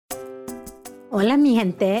Hola, mi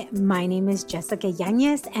gente. My name is Jessica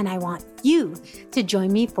Yanez, and I want you to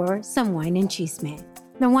join me for some Wine and Chisme.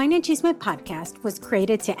 The Wine and Chisme podcast was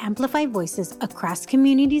created to amplify voices across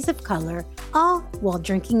communities of color, all while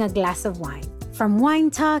drinking a glass of wine. From wine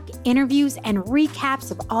talk, interviews, and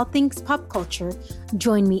recaps of all things pop culture,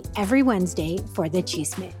 join me every Wednesday for the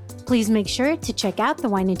Chisme. Please make sure to check out the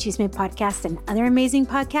Wine and Chisme podcast and other amazing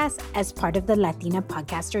podcasts as part of the Latina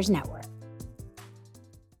Podcasters Network.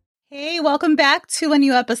 Hey, welcome back to a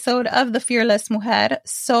new episode of The Fearless Mujer.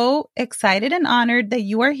 So excited and honored that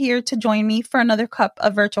you are here to join me for another cup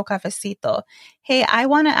of virtual cafecito. Hey, I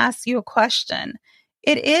want to ask you a question.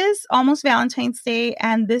 It is almost Valentine's Day,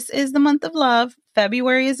 and this is the month of love.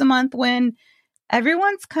 February is a month when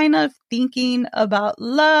everyone's kind of thinking about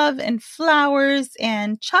love and flowers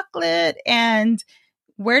and chocolate and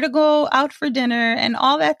where to go out for dinner and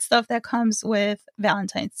all that stuff that comes with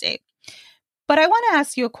Valentine's Day. But I want to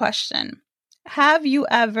ask you a question. Have you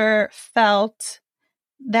ever felt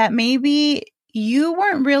that maybe you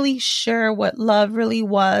weren't really sure what love really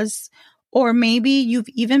was, or maybe you've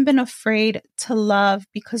even been afraid to love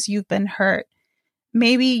because you've been hurt?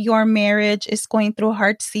 Maybe your marriage is going through a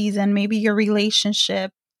hard season. Maybe your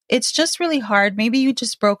relationship, it's just really hard. Maybe you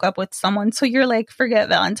just broke up with someone. So you're like, forget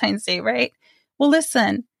Valentine's Day, right? Well,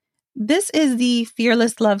 listen, this is the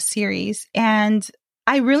Fearless Love series, and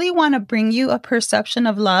I really want to bring you a perception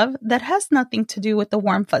of love that has nothing to do with the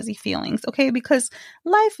warm, fuzzy feelings, okay? Because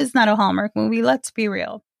life is not a Hallmark movie, let's be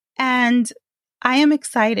real. And I am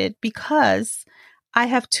excited because I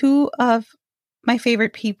have two of my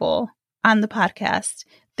favorite people on the podcast.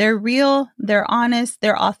 They're real, they're honest,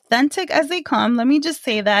 they're authentic as they come. Let me just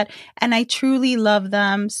say that. And I truly love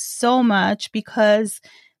them so much because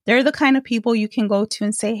they're the kind of people you can go to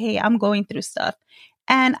and say, hey, I'm going through stuff.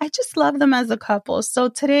 And I just love them as a couple. So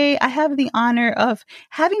today I have the honor of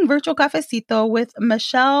having Virtual Cafecito with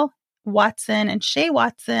Michelle Watson and Shea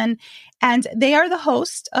Watson. And they are the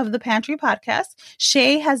host of the Pantry podcast.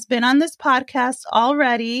 Shea has been on this podcast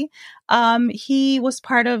already. He was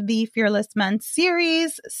part of the Fearless Men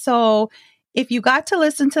series. So if you got to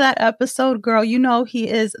listen to that episode, girl, you know he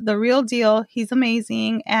is the real deal. He's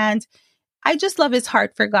amazing. And I just love his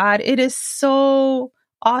heart for God. It is so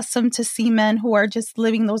awesome to see men who are just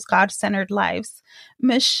living those God-centered lives.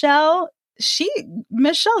 Michelle's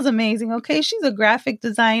amazing, okay? She's a graphic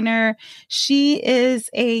designer. She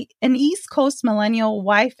is an East Coast millennial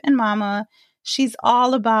wife and mama. She's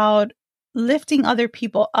all about lifting other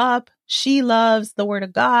people up. She loves the Word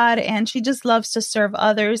of God, and she just loves to serve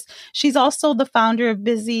others. She's also the founder of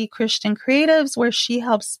Busy Christian Creatives, where she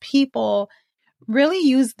helps people really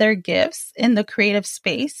use their gifts in the creative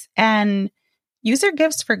space and use their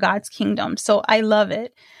gifts for God's kingdom. So I love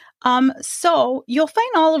it. So you'll find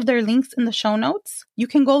all of their links in the show notes. You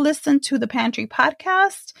can go listen to the Pantry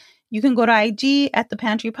podcast. You can go to IG at the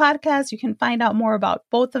Pantry podcast. You can find out more about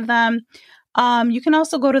both of them. You can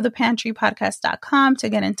also go to thepantrypodcast.com to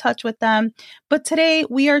get in touch with them. But today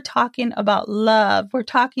we are talking about love. We're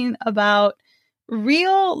talking about the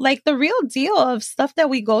real deal of stuff that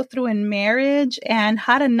we go through in marriage and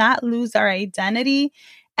how to not lose our identity.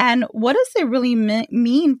 And what does it really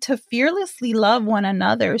mean to fearlessly love one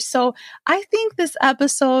another? So I think this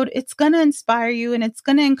episode, it's going to inspire you and it's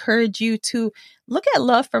going to encourage you to look at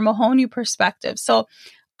love from a whole new perspective. So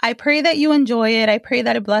I pray that you enjoy it. I pray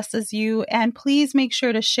that it blesses you. And please make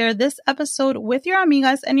sure to share this episode with your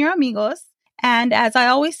amigas and your amigos. And as I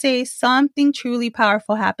always say, something truly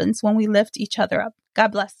powerful happens when we lift each other up. God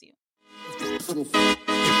bless you.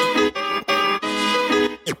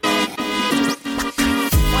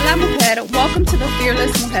 Hola, mujer. Welcome to the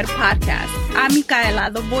Fearless Mujer podcast. I'm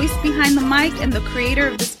Micaela, the voice behind the mic and the creator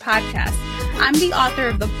of this podcast. I'm the author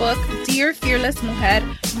of the book, Dear Fearless Mujer,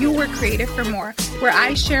 You Were Created for More, where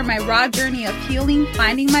I share my raw journey of healing,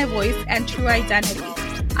 finding my voice, and true identity.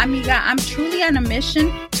 Amiga, I'm truly on a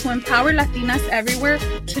mission to empower Latinas everywhere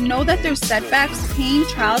to know that their setbacks, pain,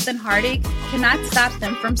 trials, and heartache cannot stop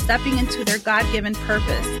them from stepping into their God-given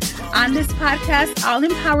purpose. On this podcast, I'll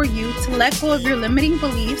empower you to let go of your limiting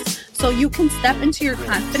beliefs so you can step into your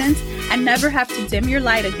confidence and never have to dim your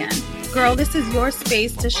light again. Girl, this is your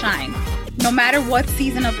space to shine. No matter what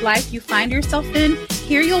season of life you find yourself in,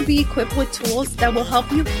 here you'll be equipped with tools that will help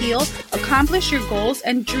you heal, accomplish your goals,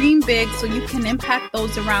 and dream big so you can impact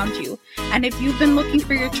those around you. And if you've been looking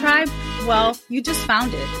for your tribe, well, you just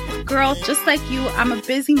found it. Girl, just like you, I'm a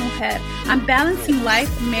busy mujer. I'm balancing life,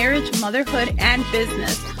 marriage, motherhood, and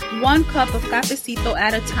business, one cup of cafecito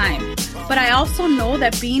at a time. But I also know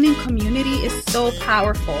that being in community is so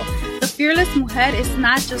powerful. The Fearless Mujer is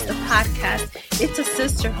not just a podcast, it's a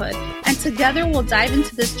sisterhood. And together we'll dive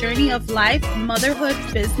into this journey of life, motherhood,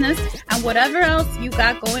 business, and whatever else you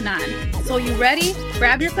got going on. So you ready?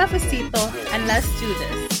 Grab your cafecito and let's do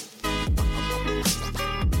this.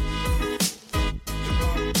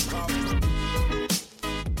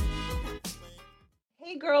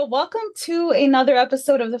 Hey girl, welcome to another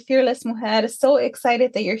episode of the Fearless Mujer. So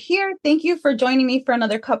excited that you're here. Thank you for joining me for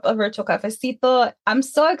another cup of virtual cafecito. I'm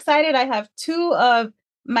so excited. I have two of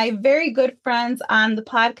my very good friends on the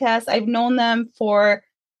podcast. I've known them for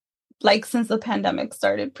since the pandemic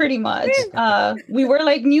started, pretty much. We were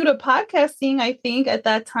new to podcasting, I think, at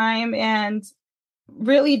that time, and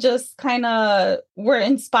really just kind of were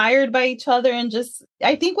inspired by each other. And just,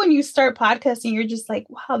 I think when you start podcasting, you're just like,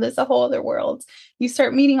 wow, there's a whole other world. You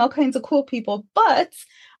start meeting all kinds of cool people. But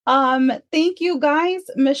thank you guys,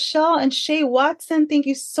 Michelle and Shea Watson. Thank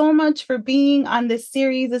you so much for being on this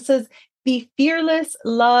series. This is the Fearless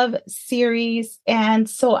Love series. And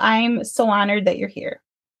so I'm so honored that you're here.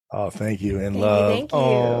 Oh, thank you. And thank love. You, thank you.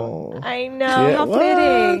 Oh, I know. Yeah, how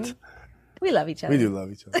fitting. We love each other. We do love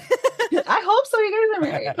each other. I hope so. You guys are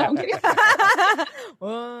married. No, I'm kidding.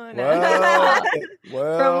 Well, no.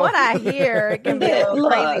 Well. From what I hear, it can be a little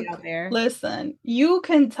crazy out there. Listen, you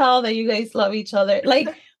can tell that you guys love each other.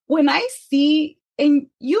 When I see, and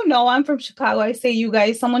I'm from Chicago, I say you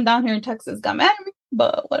guys, someone down here in Texas got mad at me,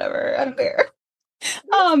 but whatever, I don't care.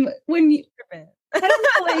 When you, I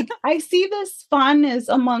don't know, I see this fondness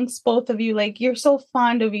amongst both of you. You're so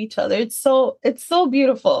fond of each other. It's so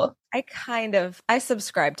beautiful. I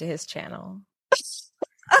subscribe to his channel.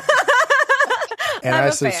 And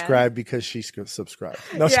I subscribe because she subscribed.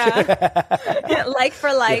 No, yeah. Like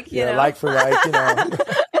for like, you know. Like for like, you know.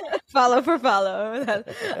 Follow for follow.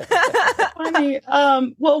 Funny.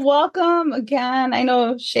 Well, welcome again. I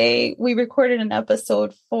know, Shea, we recorded an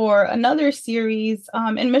episode for another series.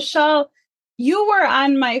 And Michelle, you were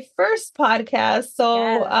on my first podcast. So,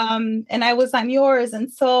 yes. And I was on yours. And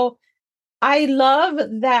so I love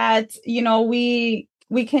that,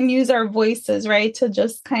 we can use our voices, right, to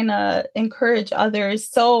just kind of encourage others.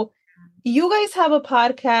 So you guys have a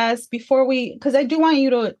podcast because I do want you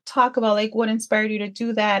to talk about what inspired you to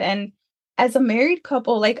do that. And as a married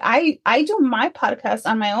couple, I do my podcast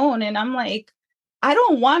on my own, and I'm I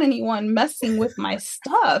don't want anyone messing with my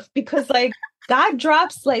stuff because God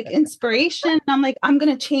drops inspiration. And I'm I'm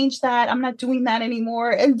going to change that. I'm not doing that anymore.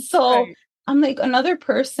 And so right. I'm another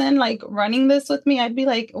person running this with me. I'd be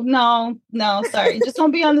no, sorry. Just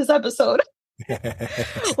don't be on this episode.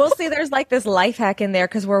 Well, see, there's this life hack in there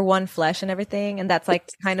because we're one flesh and everything. And that's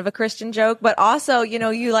kind of a Christian joke. But also, you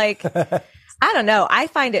I don't know. I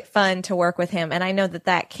find it fun to work with him. And I know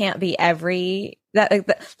that can't be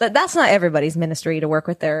that's not everybody's ministry to work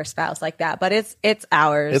with their spouse like that, but it's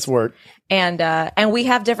ours. It's work. And we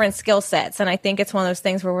have different skill sets. And I think it's one of those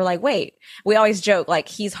things where we're wait, we always joke,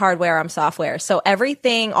 he's hardware, I'm software. So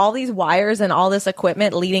everything, all these wires and all this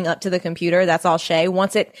equipment leading up to the computer, that's all Shea.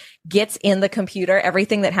 Once it gets in the computer,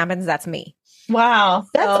 everything that happens, that's me. Wow.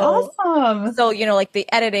 That's awesome. So, the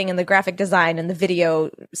editing and the graphic design and the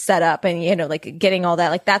video setup and, getting all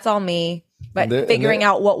that, that's all me. But figuring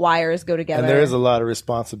out what wires go together. And there is a lot of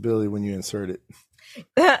responsibility when you insert it.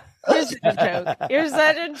 You're such a joke. You're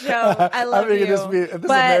such a joke. I love you.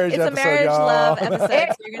 But it's a marriage love episode.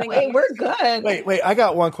 So you're gonna we're good. Wait. I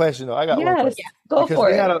got one question though. One question. Go for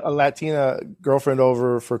it. We had a Latina girlfriend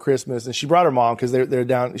over for Christmas, and she brought her mom because they're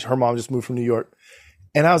down. Her mom just moved from New York,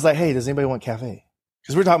 and I was like, "Hey, does anybody want cafe?"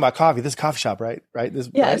 Because we're talking about coffee. This is a coffee shop, right? Right. This.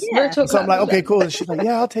 Yes. Right? So I'm okay, cool. And she's like,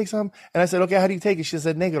 "Yeah, I'll take some." And I said, "Okay, how do you take it?" She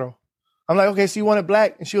said, "Negro." I'm like, "Okay, so you want it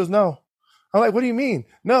black?" And she goes, "No." I'm like, "What do you mean?"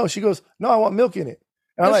 "No." She goes, "No, I want milk in it."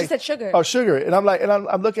 And I'm she said sugar. Oh, sugar. And I'm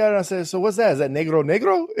I'm looking at her and I said, "So what's that? Is that negro?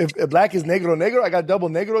 If black is negro, I got double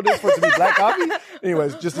negro this for it to be black coffee?"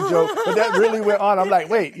 Anyways, just a joke. But that really went on. I'm like,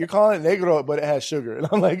 "Wait, you're calling it negro, but it has sugar." And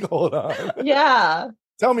I'm like, "Hold on." Yeah.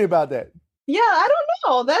 Tell me about that. Yeah, I don't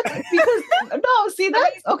know. That's because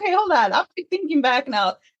that's okay. Hold on. I'm thinking back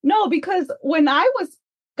now. No, because when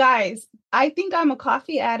guys, I think I'm a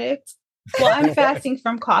coffee addict. Well, I'm fasting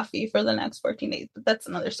from coffee for the next 14 days, but that's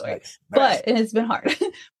another story. Nice. But it's been hard.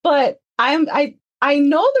 But I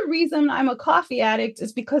know the reason I'm a coffee addict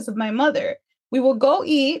is because of my mother. We will go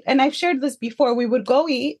eat, and I've shared this before. We would go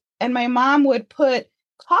eat, and my mom would put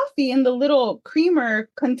coffee in the little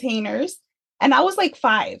creamer containers, and I was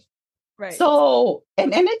 5. Right. So,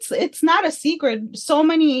 and it's not a secret. So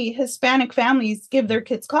many Hispanic families give their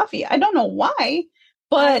kids coffee. I don't know why,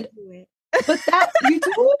 but that you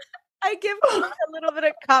do. I give her a little bit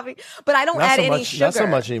of coffee, but I don't Not add so any much, sugar. Not so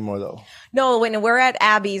much anymore, though. No, when we're at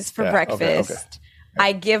Abby's for breakfast, okay.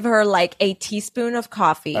 I give her like a teaspoon of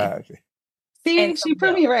coffee. Okay. See, she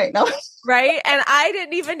proved me right. No. Right? And I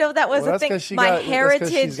didn't even know that was a thing. My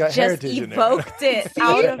heritage just evoked it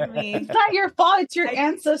out of me. It's not your fault. It's your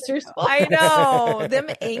ancestors' fault. I know. Them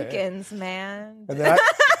Incans, man. And then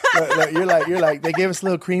you're like, they gave us a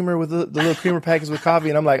little creamer with the little creamer packets with coffee.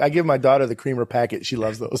 And I'm like, I give my daughter the creamer packet. She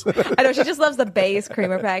loves those. I know. She just loves the base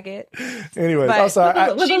creamer packet. Anyways, but I'm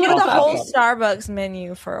sorry. She knew the whole Starbucks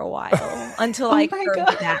menu for a while until I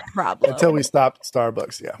curbed that problem. Until we stopped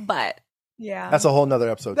Starbucks, yeah. But yeah, that's a whole nother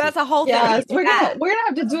episode. That's a whole thing. Yes, we're gonna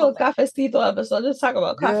have to do a cafecito episode. Just talk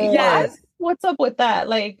about coffee. Yes. What's up with that?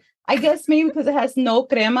 Like, I guess maybe because it has no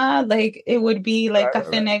crema, like it would be like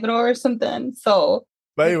café negro or something. So,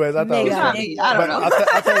 but anyways, I thought it was funny. I don't know.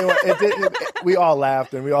 I'll tell you what, we all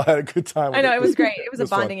laughed and we all had a good time. I know it was great. It was a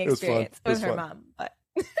bonding experience with her mom. But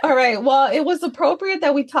all right, well, it was appropriate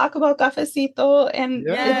that we talk about cafecito, and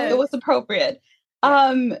it was appropriate.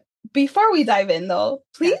 Yes. Before we dive in, though,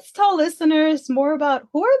 please tell listeners more about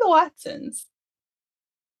who are the Watsons.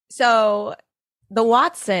 So the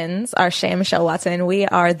Watsons are Shea and Michelle Watson. We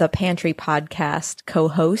are the Pantry podcast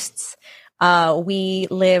co-hosts. We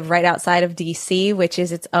live right outside of DC, which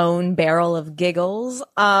is its own barrel of giggles.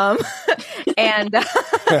 And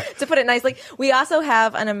to put it nicely, we also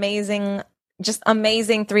have an amazing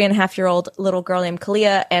 3.5-year-old little girl named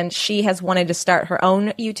Kalia, and she has wanted to start her own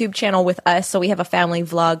YouTube channel with us. So we have a family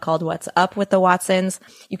vlog called What's Up with the Watsons.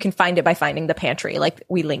 You can find it by finding the pantry. Like,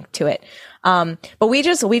 we link to it. But we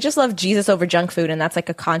just love Jesus over junk food. And that's like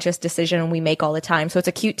a conscious decision we make all the time. So it's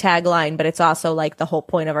a cute tagline, but it's also like the whole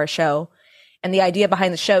point of our show. And the idea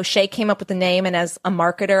behind the show, Shea came up with the name, and as a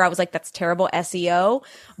marketer, I was like, that's terrible SEO.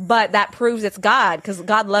 But that proves it's God, because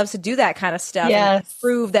God loves to do that kind of stuff. Yes. And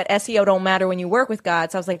prove that SEO don't matter when you work with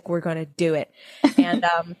God. So I was like, we're going to do it. And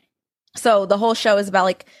so the whole show is about,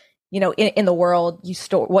 like, you know, in the world,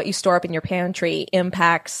 what you store up in your pantry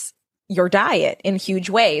impacts your diet in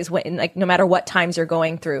huge ways. When, like, no matter what times you're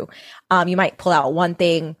going through, you might pull out one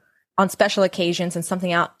thing on special occasions and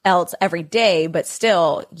something else every day, but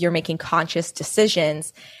still you're making conscious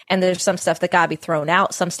decisions. And there's some stuff that gotta be thrown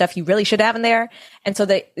out, some stuff you really should have in there. And so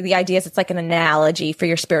the idea is it's like an analogy for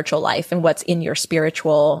your spiritual life and what's in your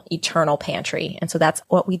spiritual eternal pantry. And so that's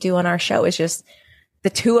what we do on our show, is just the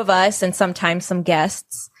two of us and sometimes some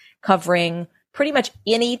guests covering pretty much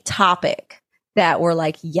any topic that we're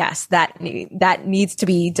like, yes, that needs to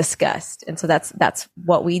be discussed. And so that's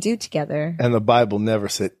what we do together. And the Bible never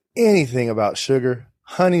said anything about sugar.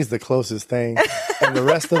 Honey's the closest thing, and the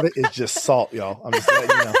rest of it is just salt, y'all. I'm just letting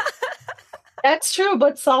you know. That's true,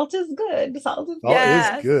 but salt is good. Salt is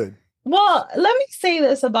good. Well, let me say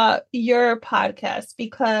this about your podcast,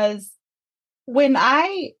 because when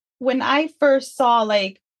I first saw,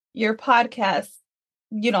 like, your podcast,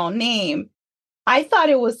 you know, name, I thought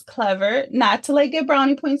it was clever, not to like get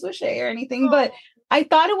brownie points with Shea or anything, but I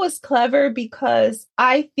thought it was clever because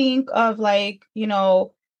I think of, like, you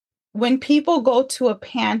know, when people go to a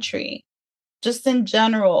pantry, just in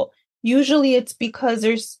general, usually it's because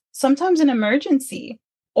there's sometimes an emergency,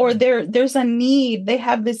 or there's a need. They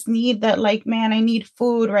have this need that, like, man, I need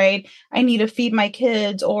food, right? I need to feed my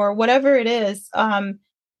kids, or whatever it is.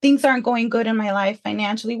 Things aren't going good in my life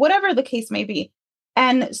financially, whatever the case may be.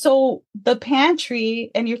 And so the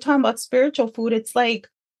pantry, and you're talking about spiritual food, it's like,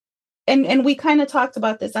 and we kind of talked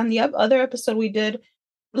about this on the other episode we did.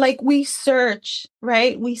 Like, we search,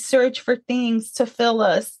 right? We search for things to fill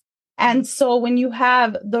us. And so when you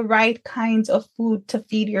have the right kinds of food to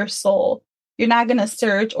feed your soul, you're not going to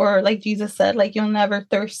search, or like Jesus said, like, you'll never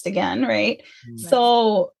thirst again, right? Mm-hmm.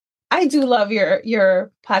 So I do love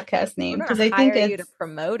your podcast name, because I think it's you to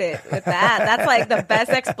promote it with that. That's like the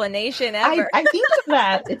best explanation ever. I think of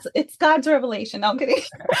that. It's God's revelation. No, I'm kidding.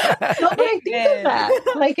 No, but I think of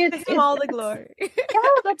that. Like, it's all the glory. Yeah,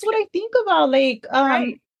 that's what I think about. Like,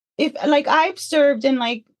 right. If, like, I've served in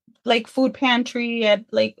like food pantry at,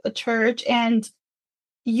 like, a church, and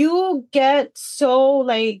you get so,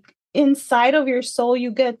 like, inside of your soul,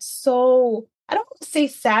 you get so, I don't want to say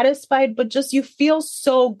satisfied, but just you feel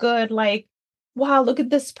so good. Like, wow, look at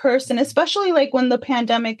this person, especially like when the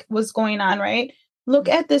pandemic was going on, right? Look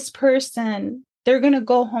at this person. They're going to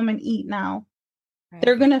go home and eat now. Right.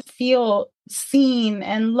 They're going to feel seen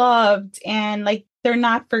and loved, and like they're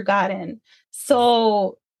not forgotten.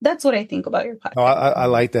 So that's what I think about your podcast. Oh, I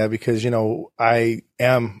like that, because, you know, I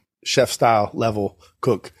am chef style level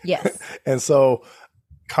cook. Yes. And so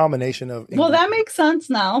combination of well, that makes sense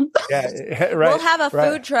now. Yeah, right. We'll have a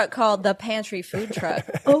food truck called the Pantry Food Truck.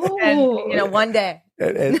 Oh, and, you know, one day.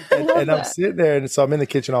 And I'm sitting there, and so I'm in the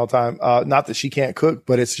kitchen all the time. Not that she can't cook,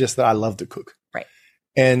 but it's just that I love to cook. Right.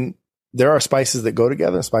 And there are spices that go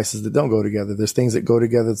together and spices that don't go together. There's things that go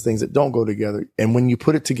together, there's things that don't go together. And when you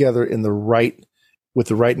put it together with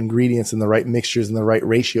the right ingredients and the right mixtures and the right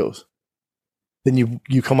ratios, then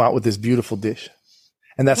you come out with this beautiful dish.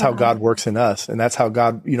 And that's how God works in us. And that's how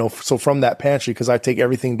God, so from that pantry, because I take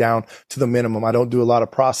everything down to the minimum. I don't do a lot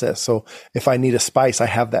of process. So if I need a spice, I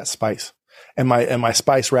have that spice. And my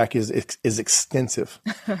spice rack is extensive.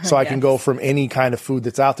 So I can go from any kind of food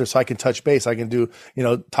that's out there. So I can touch base. I can do,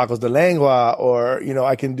 tacos de lengua, or,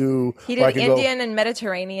 I can do. He did Indian and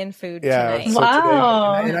Mediterranean food tonight. So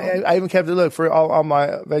Wow. Today, I even kept it, look, for all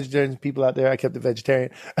my vegetarian people out there, I kept it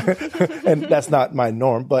vegetarian. And that's not my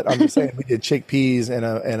norm, but I'm just saying we did chickpeas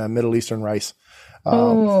and a Middle Eastern rice,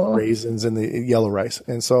 raisins and the yellow rice.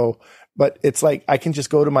 And so, but it's like, I can just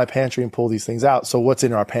go to my pantry and pull these things out. So what's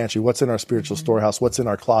in our pantry? What's in our spiritual storehouse? What's in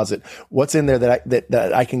our closet? What's in there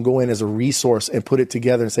that I can go in as a resource and put it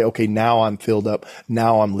together and say, okay, now I'm filled up.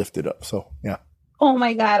 Now I'm lifted up. So, yeah. Oh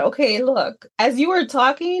my God. Okay. Look, as you were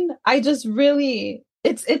talking, I just really,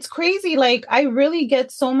 it's crazy. Like, I really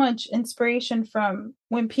get so much inspiration from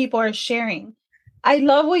when people are sharing. I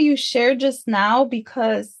love what you shared just now,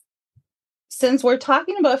 because since we're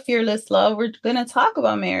talking about fearless love, we're going to talk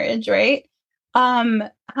about marriage, right?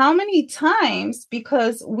 How many times,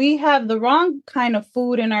 because we have the wrong kind of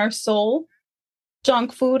food in our soul,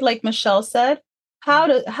 junk food, like Michelle said,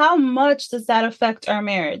 how much does that affect our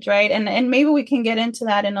marriage, right? And maybe we can get into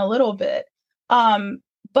that in a little bit. But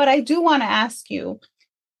I do want to ask you,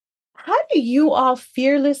 how do you all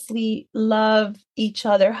fearlessly love each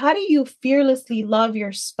other? How do you fearlessly love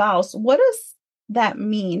your spouse? What does that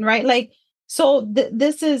mean, right? Like, so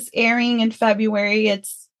this is airing in February.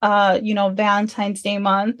 It's, Valentine's Day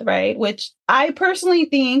month, right? Which I personally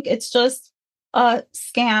think it's just a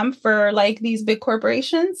scam for like these big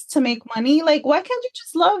corporations to make money. Like, why can't you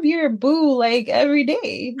just love your boo like every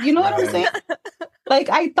day? You know what I'm saying? Like,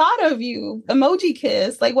 I thought of you, emoji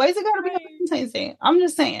kiss. Like, why is it gotta be Valentine's Day? I'm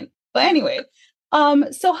just saying. But anyway,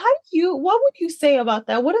 so what would you say about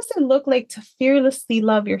that? What does it look like to fearlessly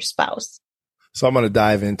love your spouse? So I'm going to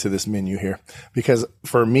dive into this menu here, because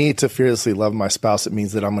for me to fearlessly love my spouse, it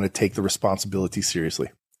means that I'm going to take the responsibility seriously.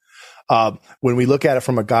 When we look at it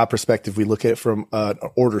from a God perspective, we look at it from an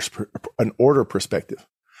order perspective.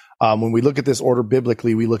 When we look at this order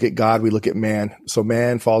biblically, we look at God, we look at man. So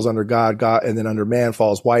man falls under God, and then under man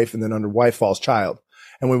falls wife, and then under wife falls child.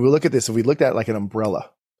 And when we look at this, if we looked at it like an umbrella,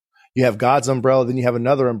 you have God's umbrella, then you have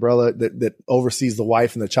another umbrella that oversees the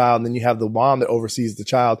wife and the child, and then you have the mom that oversees the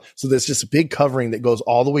child. So there's just a big covering that goes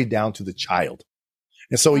all the way down to the child.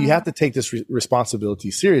 And so you have to take this responsibility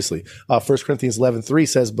seriously. 1 Corinthians 11:3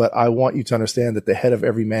 says, but I want you to understand that the head of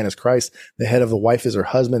every man is Christ, the head of the wife is her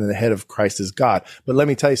husband, and the head of Christ is God. But let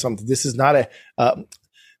me tell you something. This is not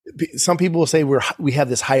some people will say we have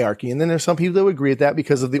this hierarchy, and then there's some people that would agree with that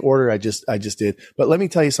because of the order I just did. But let me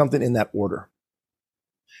tell you something in that order.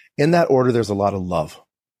 In that order, there's a lot of love.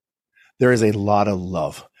 There is a lot of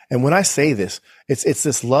love. And when I say this, it's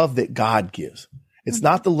this love that God gives. It's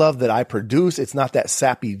not the love that I produce. It's not that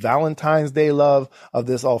sappy Valentine's Day love of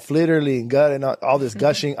this all flitterly and gut and all this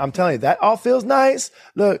gushing. I'm telling you, that all feels nice.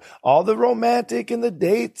 Look, all the romantic and the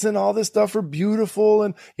dates and all this stuff are beautiful.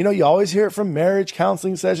 And, you always hear it from marriage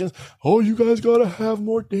counseling sessions. Oh, you guys got to have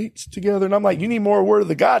more dates together. And I'm like, you need more word of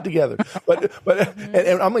the God together. But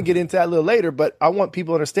and I'm going to get into that a little later, but I want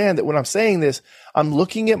people to understand that when I'm saying this, I'm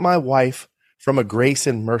looking at my wife from a grace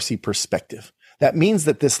and mercy perspective. That means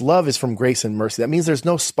that this love is from grace and mercy. That means there's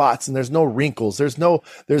no spots and there's no wrinkles. There's no,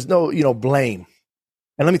 blame.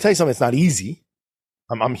 And let me tell you something. It's not easy.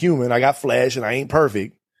 I'm human. I got flesh and I ain't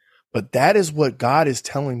perfect, but that is what God is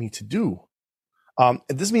telling me to do.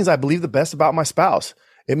 This means I believe the best about my spouse.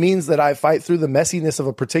 It means that I fight through the messiness of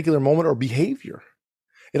a particular moment or behavior.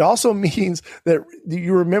 It also means that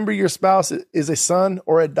you remember your spouse is a son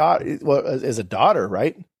or a daughter, is a daughter,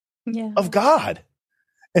 right? Yeah. Of God.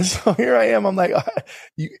 And so here I am. I'm like,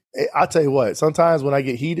 I'll tell you what, sometimes when I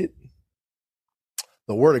get heated,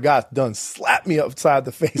 the word of God done slap me upside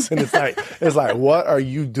the face. And it's like, what are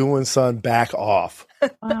you doing, son? Back off.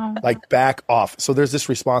 Wow. Like back off. So there's this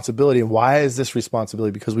responsibility. And why is this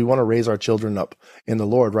responsibility? Because we want to raise our children up in the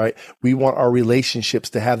Lord, right? We want our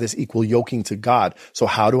relationships to have this equal yoking to God. So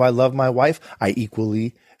how do I love my wife? I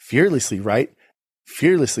fearlessly, right?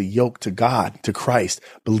 Fearlessly yoked to God, to Christ,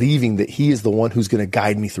 believing that he is the one who's going to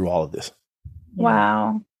guide me through all of this.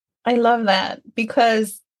 Wow. I love that,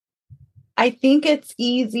 because I think it's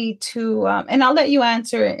easy to, and I'll let you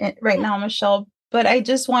answer it right now, Michelle, but I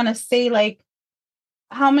just want to say, like,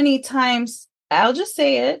 how many times I'll just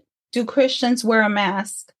say it. Do Christians wear a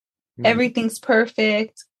mask? Everything's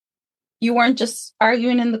perfect. You weren't just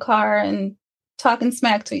arguing in the car and talking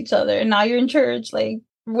smack to each other. And now you're in church, like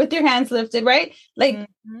with your hands lifted, right? Like,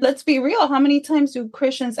 let's be real. How many times do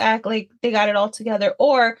Christians act like they got it all together?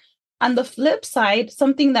 Or on the flip side,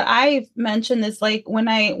 something that I've mentioned is like when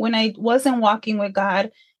I wasn't walking with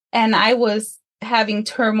God and I was having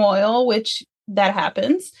turmoil, which that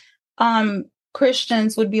happens,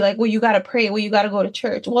 Christians would be like, well, you got to pray. Well, you got to go to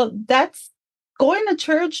church. Well, that's going to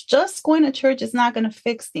church. Just going to church is not going to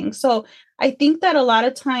fix things. So I think that a lot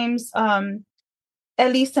of times, at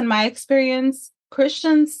least in my experience,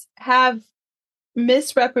 Christians have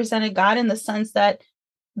misrepresented God in the sense that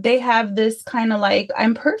they have this kind of like,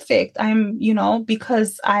 I'm perfect. I'm,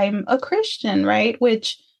 because I'm a Christian, right?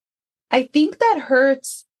 Which I think that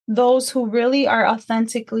hurts those who really are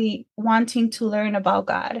authentically wanting to learn about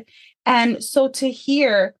God. And so to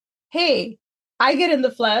hear, hey, I get in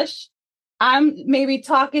the flesh, I'm maybe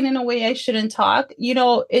talking in a way I shouldn't talk,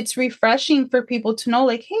 it's refreshing for people to know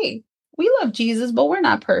like, hey, we love Jesus, but we're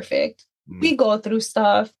not perfect. We go through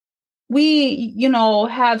stuff. We,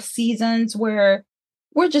 have seasons where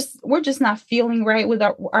we're just not feeling right with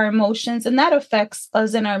our emotions, and that affects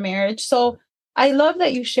us in our marriage. So I love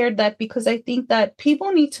that you shared that, because I think that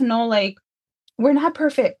people need to know, like, we're not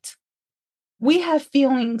perfect. We have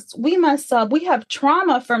feelings, we mess up, we have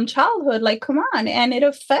trauma from childhood, like, come on, and it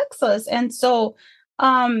affects us. And so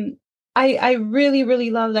I really,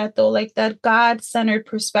 really love that, though, like that God-centered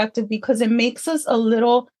perspective, because it makes us a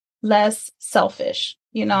little less selfish,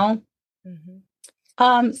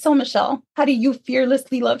 So Michelle, how do you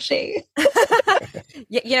fearlessly love Shea?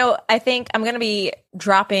 I think I'm going to be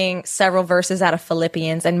dropping several verses out of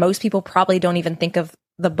Philippians, and most people probably don't even think of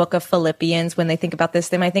the book of Philippians when they think about this.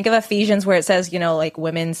 They might think of Ephesians, where it says, like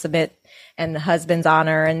women submit and husbands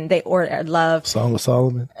honor, and or love. Song of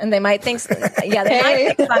Solomon. And they might think,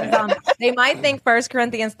 they might think 1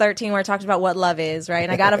 Corinthians 13, where it talks about what love is, right?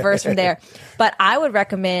 And I got a verse from there. But I would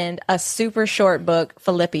recommend a super short book,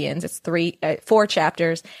 Philippians. It's 4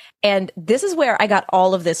 chapters. And this is where I got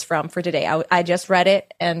all of this from for today. I just read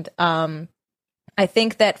it, and I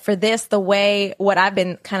think that for this, what I've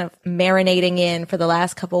been kind of marinating in for the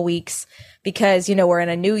last couple of weeks, because, we're in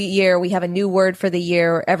a new year, we have a new word for the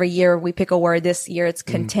year. Every year we pick a word. This year it's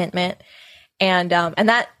contentment. And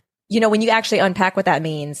that, when you actually unpack what that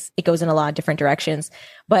means, it goes in a lot of different directions.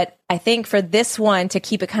 But I think for this one, to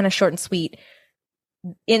keep it kind of short and sweet,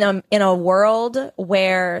 in a world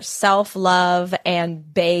where self-love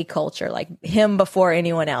and bae culture, like him before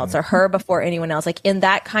anyone else or her before anyone else, like in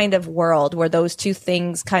that kind of world where those two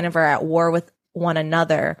things kind of are at war with one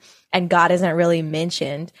another and God isn't really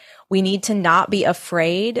mentioned, we need to not be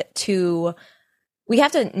afraid we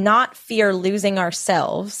have to not fear losing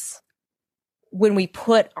ourselves when we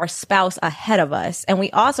put our spouse ahead of us. And we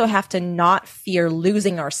also have to not fear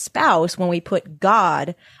losing our spouse when we put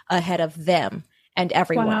God ahead of them and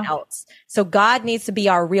everyone else. So God needs to be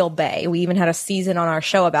our real bae. We even had a season on our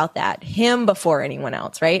show about that. Him before anyone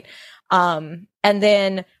else, right? And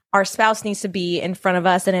then our spouse needs to be in front of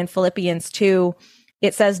us. And in Philippians 2,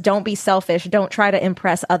 it says, don't be selfish. Don't try to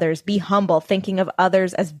impress others. Be humble, thinking of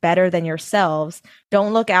others as better than yourselves.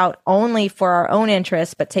 Don't look out only for our own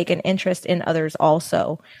interests, but take an interest in others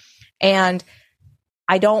also. And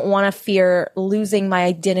I don't want to fear losing my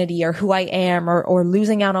identity or who I am or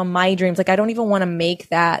losing out on my dreams. Like, I don't even want to make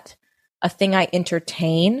that a thing I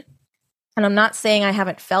entertain. And I'm not saying I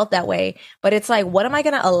haven't felt that way, but it's like, what am I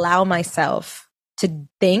going to allow myself to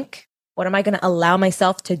think? What am I going to allow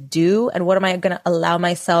myself to do? And what am I going to allow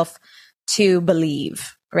myself to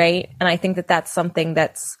believe? Right. And I think that that's something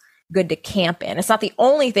that's good to camp in. It's not the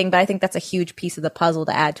only thing, but I think that's a huge piece of the puzzle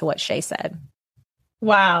to add to what Shea said.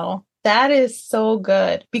 Wow. That is so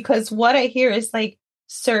good, because what I hear is like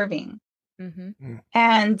serving.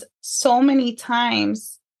 And so many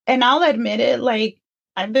times, and I'll admit it, like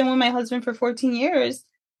I've been with my husband for 14 years.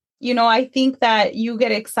 I think that you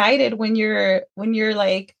get excited when you're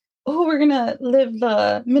like, oh, we're going to live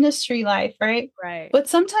the ministry life. Right. Right. But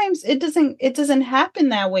sometimes it doesn't happen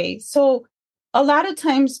that way. So a lot of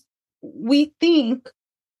times we think,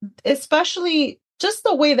 especially just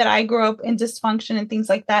the way that I grew up in dysfunction and things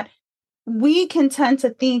like that, we can tend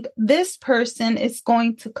to think this person is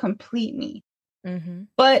going to complete me.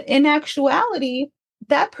 But in actuality,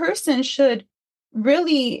 that person should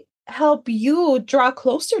really help you draw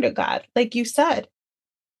closer to God. Like you said,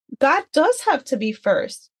 God does have to be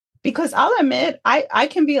first, because I'll admit, I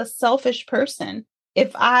can be a selfish person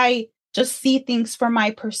if I just see things from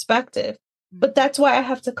my perspective. But that's why I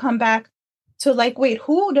have to come back to like, wait,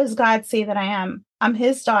 who does God say that I am? I'm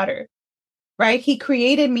his daughter. right? He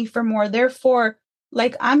created me for more. Therefore,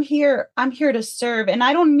 like, I'm here to serve. And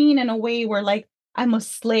I don't mean in a way where like I'm a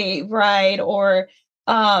slave, right? Or,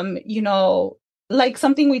 you know, like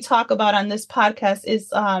something we talk about on this podcast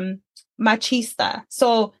is machista.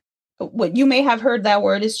 So what you may have heard that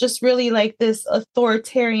word is just really like this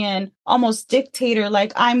authoritarian, almost dictator,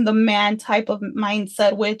 like I'm the man type of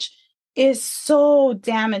mindset, which is so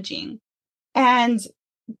damaging. And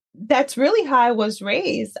that's really how I was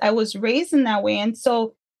raised. I was raised in that way. And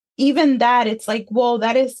so even that, it's like, whoa,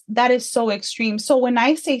 that is so extreme. So when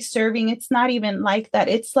I say serving, it's not even like that.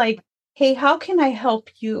 It's like, hey, how can I help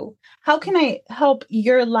you? How can I help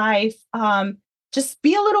your life just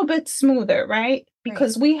be a little bit smoother, right?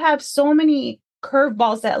 Because we have so many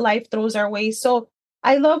curveballs that life throws our way. So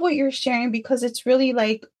I love what you're sharing, because it's really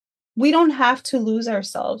like, we don't have to lose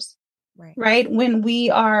ourselves, right? When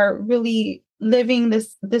we are really living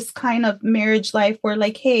this kind of marriage life where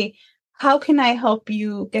like, hey, how can I help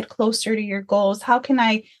you get closer to your goals? How can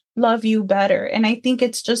I love you better? And I think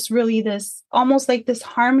it's just really this, almost like this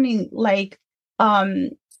harmony, like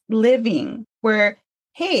living where,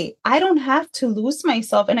 hey, I don't have to lose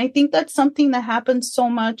myself. And I think that's something that happens so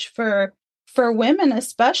much for women,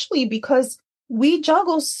 especially because we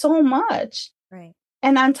juggle so much. Right.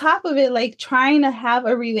 And on top of it, like trying to have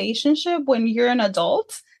a relationship when you're an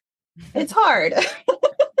adult, it's hard.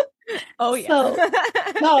 Oh yeah. So,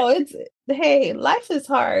 no, hey, life is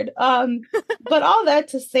hard. But all that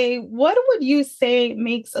to say, what would you say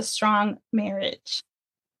makes a strong marriage?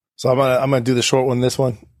 So I'm gonna do the short one, this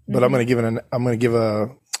one, but I'm gonna give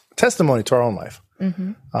a testimony to our own life.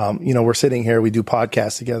 Mm-hmm. You know, we're sitting here, we do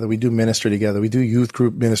podcasts together, we do ministry together, we do youth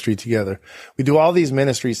group ministry together, we do all these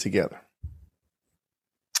ministries together,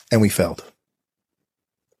 and we failed.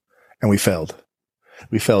 We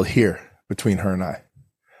failed here between her and I.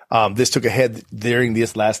 This took a head during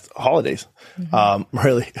these last holidays.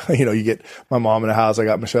 Really, you know, you get my mom in the house. I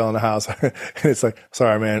got Michelle in the house. And it's like,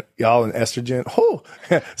 sorry, man, y'all in estrogen. Oh,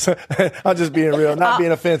 so, I'm just being real, not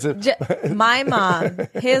being offensive. My mom,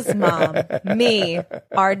 his mom, me,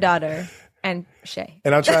 our daughter, and Shea.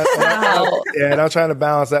 And I'm trying, I'm trying to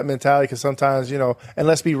balance that mentality, because sometimes, you know, and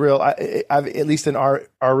let's be real, I've at least in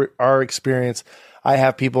our experience, I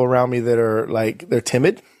have people around me that are like, they're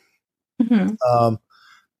timid. Mm-hmm.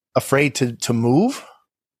 Afraid to move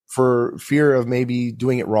for fear of maybe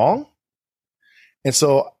doing it wrong. And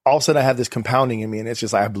so all of a sudden I have this compounding in me, and it's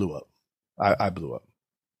just like, I blew up. I blew up.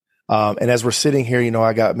 And as we're sitting here, you know,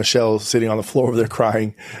 I got Michelle sitting on the floor over there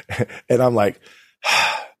crying, and I'm like,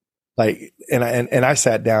 and I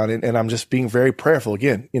sat down, and I'm just being very prayerful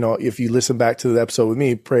again. You know, if you listen back to the episode with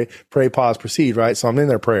me, pray, pause, proceed, right? So I'm in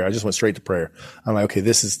there prayer. I just went straight to prayer. I'm like, okay,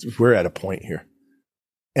 we're at a point here.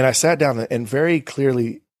 And I sat down, and very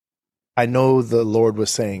clearly, I know the Lord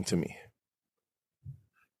was saying to me,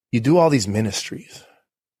 you do all these ministries,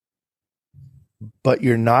 but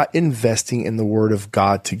you're not investing in the word of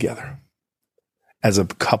God together as a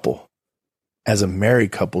couple, as a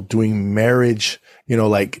married couple, doing marriage, you know,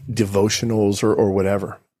 like devotionals or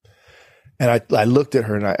whatever. And I looked at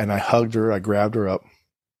her, and I hugged her. I grabbed her up,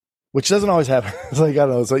 which doesn't always happen. It's like, I don't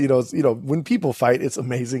know. So, you know, when people fight, it's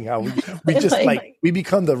amazing how we just like, we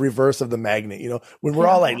become the reverse of the magnet. You know, when we're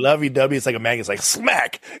all like lovey-dovey, it's like a magnet. It's like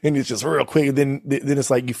smack, and it's just real quick. And then it's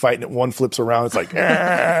like you fight, and one flips around. It's like,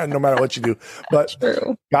 no matter what you do. But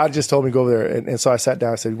true. God just told me to go over there. And so I sat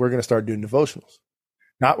down. I said, we're going to start doing devotionals.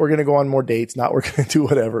 Not we're going to go on more dates. Not we're going to do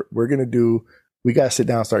whatever. We got to sit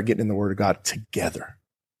down and start getting in the word of God together.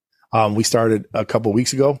 We started a couple of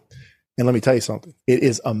weeks ago. And let me tell you something. It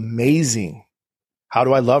is amazing. How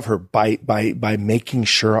do I love her? By making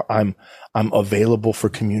sure I'm available for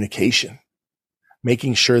communication,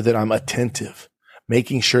 making sure that I'm attentive,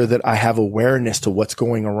 making sure that I have awareness to what's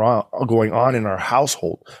going on in our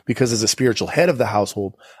household. Because as a spiritual head of the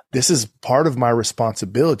household, this is part of my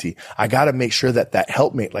responsibility. I got to make sure that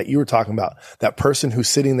helpmate, like you were talking about, that person who's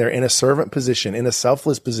sitting there in a servant position, in a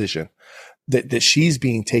selfless position, that she's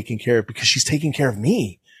being taken care of, because she's taking care of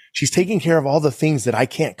me. She's taking care of all the things that I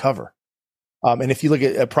can't cover. And if you look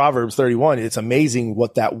at Proverbs 31, it's amazing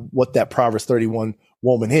what that Proverbs 31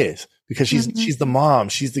 woman is, because she's the mom.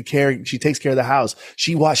 She's the care. She takes care of the house.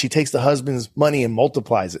 She takes the husband's money and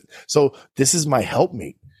multiplies it. So this is my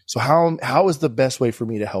helpmate. So how is the best way for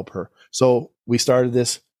me to help her? So we started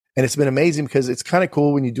this, and it's been amazing, because it's kind of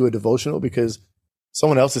cool when you do a devotional, because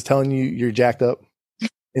someone else is telling you you're jacked up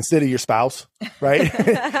instead of your spouse, right?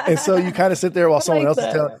 And so you kind of sit there while someone else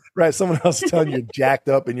is telling you you're jacked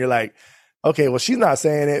up, and you're like, okay, well, she's not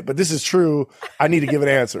saying it, but this is true. I need to give an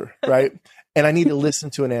answer, right? and I need to listen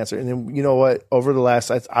to an answer. And then, you know what, over the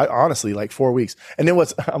last, I honestly, like 4 weeks. And then I'm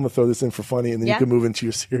going to throw this in for funny, and then you can move into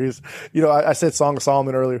your serious. You know, I said Song of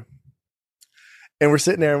Solomon earlier, and we're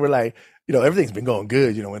sitting there and we're like, you know, everything's been going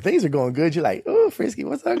good. You know, when things are going good, you're like, oh, Frisky,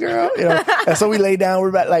 what's up, girl? You know, and so we lay down, we're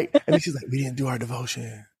about like, and then she's like, we didn't do our devotion.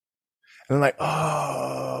 And I'm like,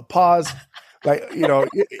 oh, pause. Like, you know,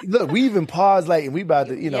 look, we even paused, like, and we about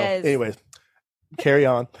to, you know, anyways, carry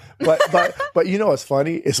on. But you know what's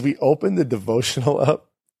funny is we opened the devotional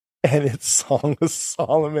up and it's Song of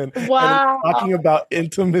Solomon. Wow. And it's talking about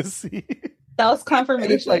intimacy. That was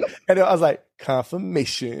confirmation. And I was like,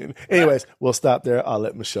 confirmation. Anyways, we'll stop there. I'll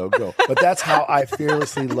let Michelle go. But that's how I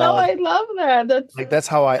fearlessly love. No, I love that. That's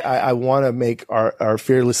how I want to make our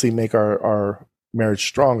fearlessly make our marriage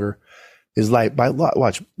stronger. Is like by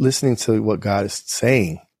listening to what God is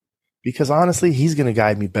saying, because honestly, He's going to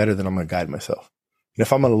guide me better than I'm going to guide myself. And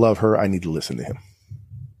if I'm going to love her, I need to listen to Him.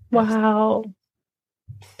 Wow.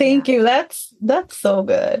 Thank you. That's so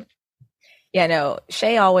good. Yeah, no,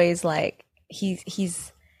 Shea always like, he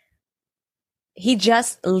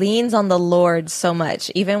just leans on the Lord so much,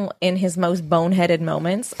 even in his most boneheaded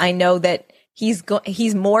moments. I know that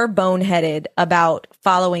he's more boneheaded about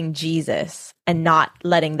following Jesus and not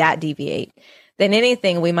letting that deviate than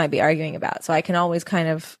anything we might be arguing about. So I can always kind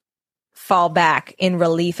of fall back in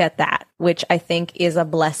relief at that, which I think is a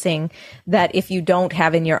blessing that if you don't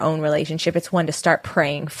have in your own relationship, it's one to start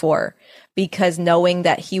praying for, because knowing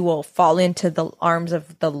that he will fall into the arms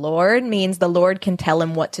of the Lord means the Lord can tell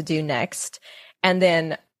him what to do next. And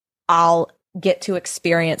then I'll get to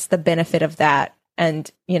experience the benefit of that and,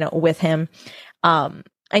 you know, with him. And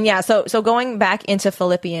yeah, so going back into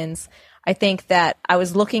Philippians, I think that I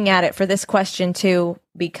was looking at it for this question too,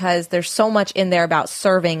 because there's so much in there about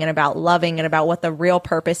serving and about loving and about what the real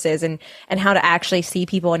purpose is and how to actually see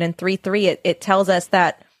people. And in 3:3, it tells us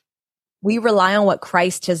that we rely on what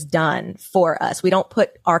Christ has done for us. We don't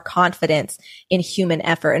put our confidence in human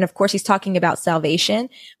effort. And of course, he's talking about salvation,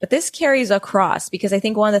 but this carries across, because I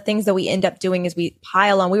think one of the things that we end up doing is we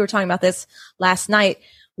pile on. We were talking about this last night.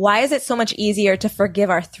 Why is it so much easier to forgive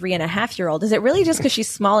our 3.5-year-old? Is it really just because she's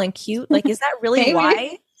small and cute? Like, is that really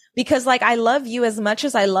why? Because like, I love you as much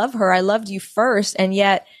as I love her. I loved you first. And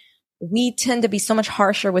yet we tend to be so much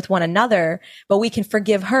harsher with one another, but we can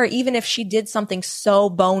forgive her even if she did something so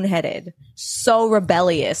boneheaded, so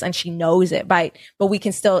rebellious, and she knows it, but we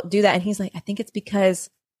can still do that. And he's like, I think it's because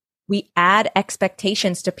we add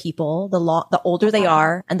expectations to people the older they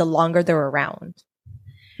are and the longer they're around.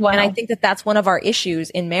 Wow. And I think that that's one of our issues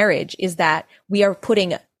in marriage, is that we are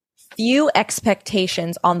putting few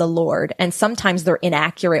expectations on the Lord, and sometimes they're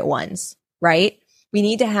inaccurate ones, right? We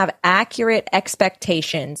need to have accurate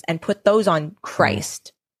expectations and put those on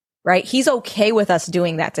Christ, right? He's okay with us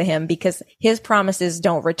doing that to him because his promises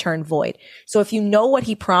don't return void. So if you know what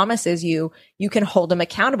he promises you, you can hold him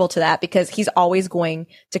accountable to that because he's always going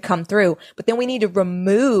to come through. But then we need to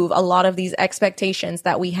remove a lot of these expectations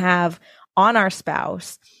that we have on our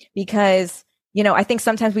spouse, because, you know, I think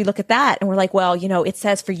sometimes we look at that and we're like, well, you know, it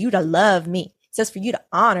says for you to love me. It says for you to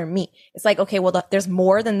honor me. It's like, okay, well, there's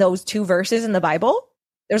more than those 2 verses in the Bible.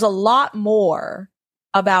 There's a lot more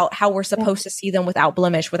about how we're supposed to see them without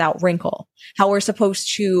blemish, without wrinkle, how we're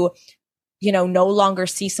supposed to, you know, no longer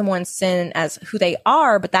see someone's sin as who they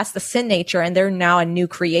are, but that's the sin nature. And they're now a new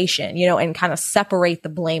creation, you know, and kind of separate the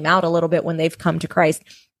blame out a little bit when they've come to Christ.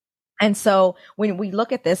 And so when we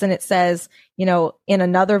look at this and it says, you know, in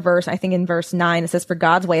another verse, I think in verse 9, it says, for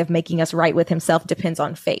God's way of making us right with himself depends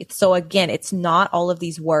on faith. So again, it's not all of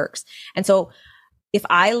these works. And so if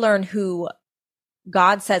I learn who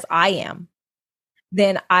God says I am,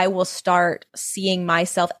 then I will start seeing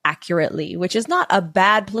myself accurately, which is not a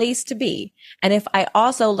bad place to be. And if I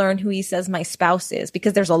also learn who he says my spouse is,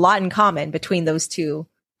 because there's a lot in common between those 2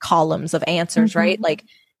 columns of answers, right? Like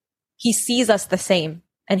he sees us the same.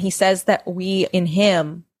 And he says that we in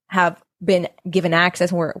him have been given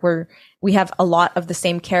access. We have a lot of the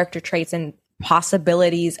same character traits and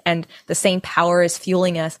possibilities, and the same power is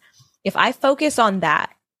fueling us. If I focus on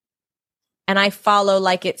that and I follow,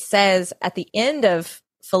 like it says at the end of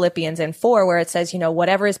Philippians 4, where it says, you know,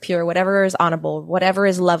 whatever is pure, whatever is honorable, whatever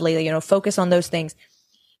is lovely, you know, focus on those things.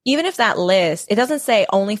 Even if that list, it doesn't say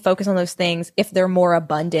only focus on those things if they're more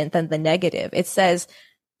abundant than the negative. It says,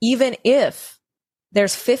 even if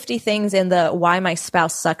there's 50 things in the why my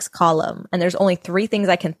spouse sucks column, and there's only 3 things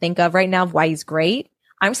I can think of right now of why he's great,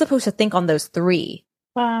 I'm supposed to think on those 3.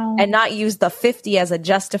 Wow. And not use the 50 as a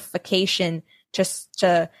justification just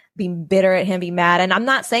to be bitter at him, be mad. And I'm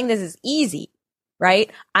not saying this is easy, right?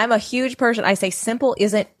 I'm a huge person. I say simple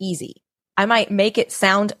isn't easy. I might make it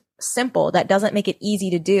sound simple. That doesn't make it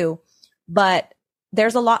easy to do. But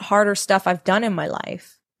there's a lot harder stuff I've done in my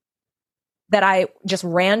life that I just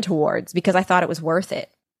ran towards because I thought it was worth it.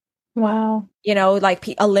 Wow. You know, like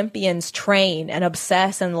Olympians train and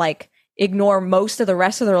obsess and like ignore most of the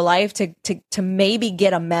rest of their life to maybe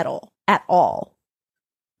get a medal at all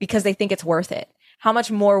because they think it's worth it. How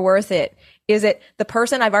much more worth it is it? The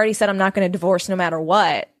person I've already said I'm not going to divorce no matter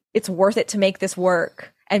what, it's worth it to make this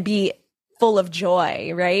work and be full of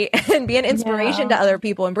joy, right? And be an inspiration to other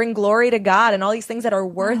people and bring glory to God and all these things that are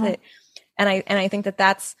worth it. And I think that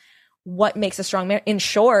that's what makes a strong marriage. In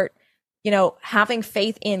short, you know, having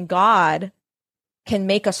faith in God can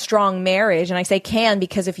make a strong marriage. And I say can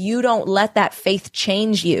because if you don't let that faith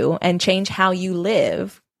change you and change how you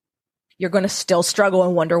live, you're going to still struggle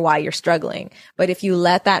and wonder why you're struggling. But if you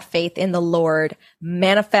let that faith in the Lord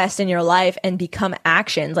manifest in your life and become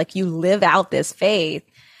actions, like you live out this faith,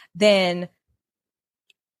 then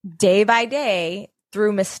day by day,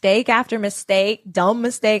 through mistake after mistake, dumb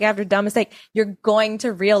mistake after dumb mistake, you're going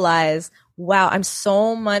to realize, wow, I'm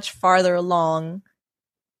so much farther along.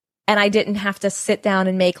 And I didn't have to sit down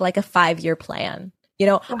and make like a 5-year plan. You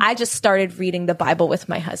know, I just started reading the Bible with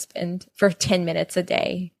my husband for 10 minutes a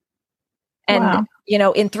day. And, you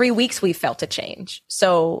know, in 3 weeks, we felt a change.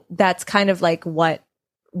 So that's kind of like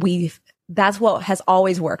that's what has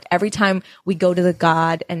always worked. Every time we go to the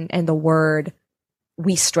God and the Word,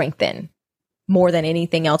 we strengthen more than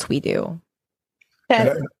anything else we do.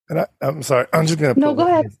 I'm sorry. I'm just going to put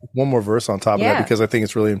one more verse on top of that because I think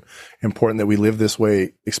it's really important that we live this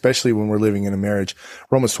way, especially when we're living in a marriage.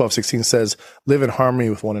 Romans 12:16 says, live in harmony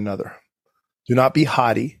with one another. Do not be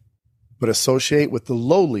haughty, but associate with the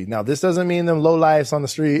lowly. Now, this doesn't mean them low lives on the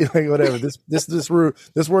street, like whatever. This word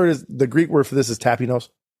is, the Greek word for this is tapinos,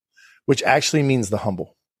 which actually means the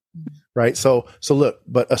humble, right? So look,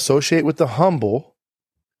 but associate with the humble,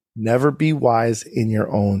 never be wise in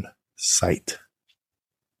your own sight.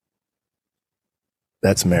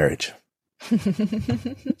 That's marriage.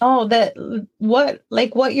 What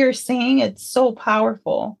you're saying, it's so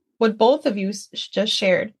powerful. What both of you just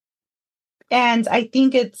shared. And I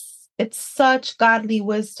think it's such godly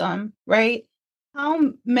wisdom, right?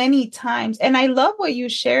 How many times, and I love what you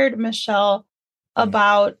shared, Michelle,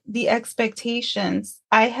 about the expectations.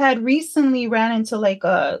 I had recently ran into like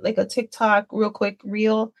a TikTok real quick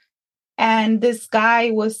reel, and this guy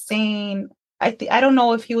was saying, I don't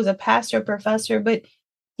know if he was a pastor or professor, but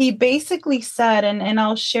he basically said, and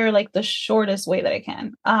I'll share like the shortest way that I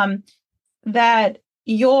can, that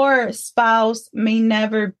your spouse may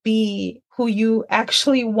never be who you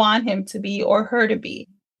actually want him to be or her to be.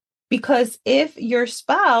 Because if your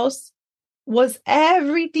spouse was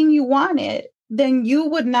everything you wanted, then you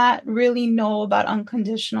would not really know about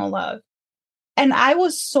unconditional love. And I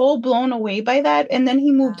was so blown away by that. And then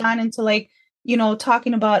he moved on into like, you know,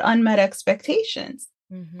 talking about unmet expectations.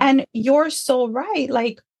 Mm-hmm. And you're so right.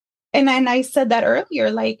 Like, and I said that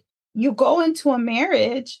earlier, like you go into a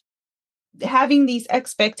marriage having these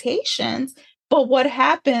expectations, but what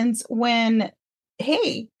happens when,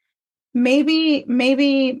 hey, maybe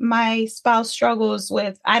my spouse struggles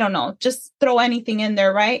with, I don't know, just throw anything in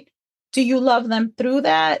there, right? Do you love them through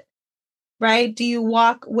that? Right? Do you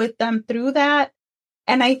walk with them through that?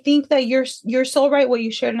 And I think that you're so right what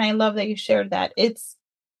you shared, and I love that you shared that.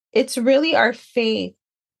 It's really our faith.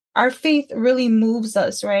 Our faith really moves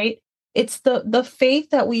us, right? It's the faith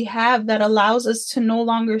that we have that allows us to no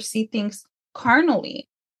longer see things carnally.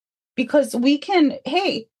 Because we can,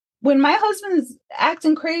 hey, when my husband's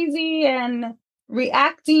acting crazy and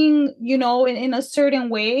reacting, you know, in a certain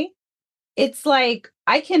way, it's like,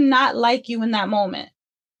 I cannot like you in that moment.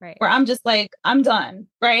 Right. Where I'm just like, I'm done,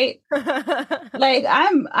 right? Like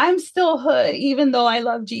I'm still hood, even though I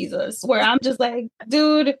love Jesus, where I'm just like,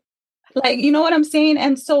 dude, like, you know what I'm saying?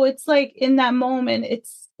 And so it's like in that moment,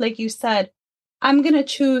 it's like you said, I'm going to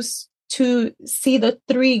choose to see the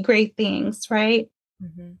 3 great things, right?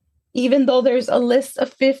 Mm-hmm. Even though there's a list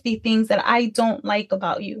of 50 things that I don't like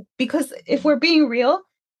about you. Because if we're being real,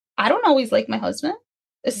 I don't always like my husband,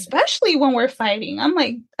 especially when we're fighting. I'm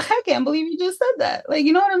like, I can't believe you just said that. Like,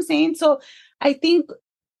 you know what I'm saying? So I think,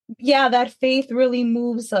 that faith really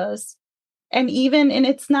moves us. And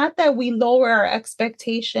it's not that we lower our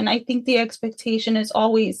expectation. I think the expectation is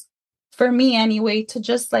always, for me anyway, to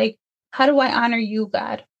just like, how do I honor you,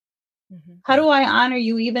 God? Mm-hmm. How do I honor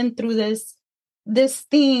you even through this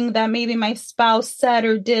thing that maybe my spouse said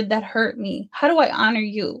or did that hurt me? How do I honor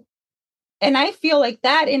you? And I feel like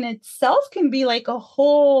that in itself can be like a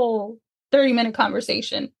whole 30-minute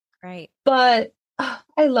conversation. Right. But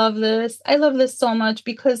I love this. I love this so much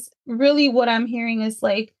because really what I'm hearing is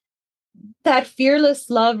like that fearless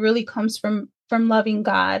love really comes from loving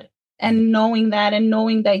God and knowing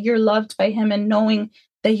that you're loved by him and knowing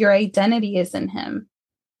that your identity is in him.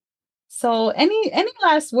 So any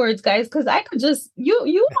last words, guys? Because I could just,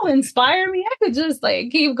 you all inspire me. I could just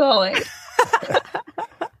like keep going.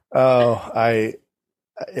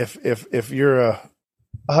 If you're a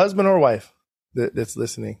husband or wife that's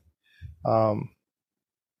listening, well,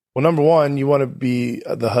 number one, you want to be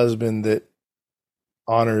the husband that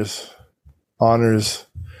honors your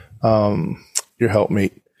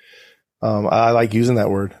helpmate. I like using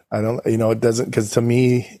that word. I don't, it doesn't, because to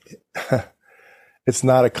me, it's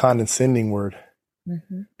not a condescending word,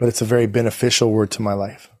 but it's a very beneficial word to my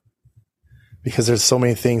life, because there's so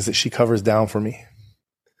many things that she covers down for me.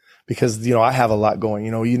 Because, I have a lot going,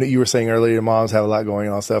 you were saying earlier, moms have a lot going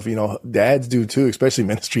on stuff, dads do too, especially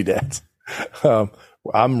ministry dads.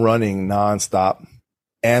 I'm running nonstop,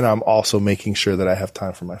 and I'm also making sure that I have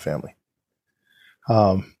time for my family.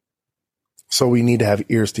 So we need to have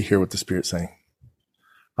ears to hear what the Spirit's saying.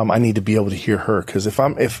 I need to be able to hear her. Cause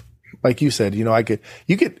if like you said, you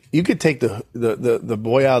could take the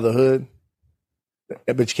boy out of the hood,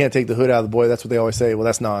 but you can't take the hood out of the boy. That's what they always say. Well,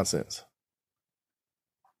 that's nonsense.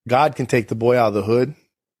 God can take the boy out of the hood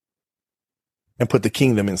and put the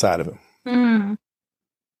kingdom inside of him. Mm.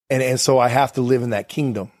 And so I have to live in that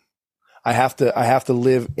kingdom. I have to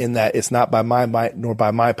live in that. It's not by my might nor by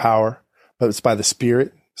my power, but it's by the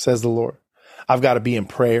Spirit, says the Lord. I've got to be in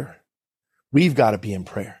prayer. We've got to be in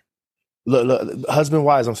prayer. Look, husband,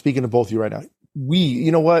 wives, I'm speaking to both of you right now.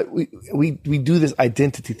 We do this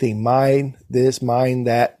identity thing. Mine, this, mine,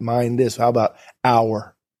 that, mine, this. How about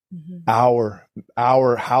our?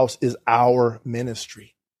 Our house is our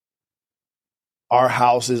ministry. Our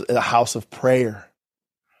house is a house of prayer.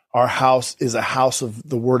 Our house is a house of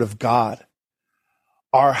the word of God.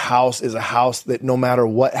 Our house is a house that no matter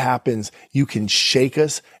what happens, you can shake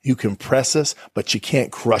us, you can press us, but you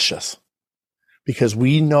can't crush us. Because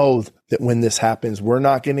we know that when this happens, we're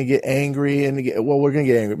not going to get angry we're going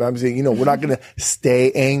to get angry. But I'm saying, we're not going to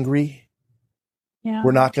stay angry. Yeah.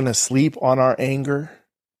 We're not going to sleep on our anger,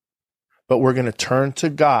 but we're going to turn to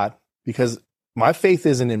God, because my faith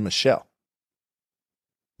isn't in Michelle.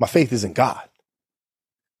 My faith is in God.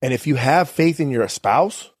 And if you have faith in your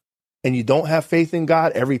spouse and you don't have faith in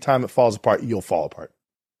God, every time it falls apart, you'll fall apart.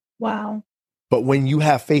 Wow. But when you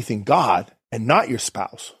have faith in God and not your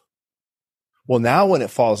spouse, well, now when it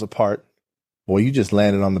falls apart, boy, you just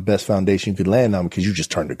landed on the best foundation you could land on, because you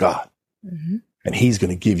just turned to God. Mm-hmm. And he's going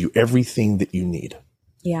to give you everything that you need.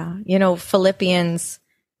 Yeah. Philippians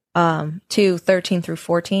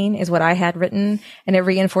 2:13-14 is what I had written, and it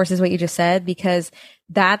reinforces what you just said, because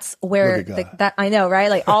that's where that I know, right?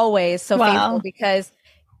 Like always so faithful, because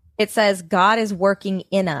it says God is working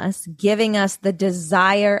in us, giving us the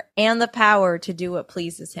desire and the power to do what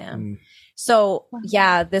pleases him. So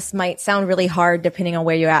yeah, this might sound really hard depending on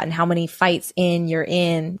where you're at and how many fights you're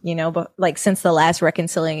in, but like since the last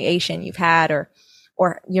reconciliation you've had, or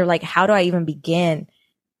you're like, how do I even begin?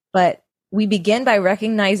 But we begin by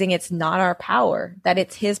recognizing it's not our power, that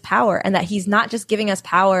it's his power, and that he's not just giving us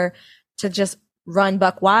power to just run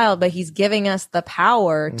buck wild, but he's giving us the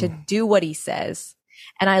power to do what he says.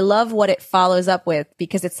 And I love what it follows up with,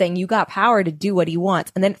 because it's saying you got power to do what he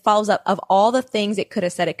wants. And then it follows up of all the things it could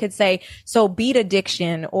have said. It could say, so beat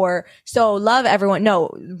addiction, or so love everyone.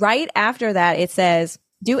 No, right after that, it says,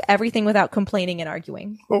 do everything without complaining and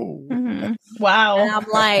arguing. Oh. Mm-hmm. Wow. And I'm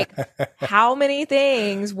like, how many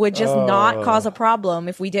things would just not cause a problem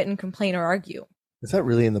if we didn't complain or argue? Is that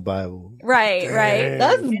really in the Bible? Right, Dang. right.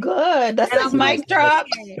 That's good. That's a mic drop.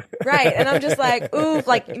 Right. And I'm just like, ooh,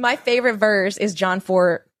 like my favorite verse is John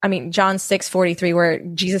 6:43, where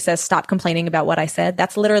Jesus says, stop complaining about what I said.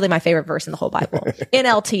 That's literally my favorite verse in the whole Bible.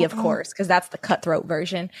 NLT, of course, because that's the cutthroat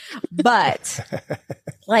version. But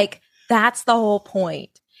like, that's the whole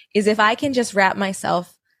point, is if I can just wrap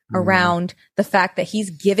myself around the fact that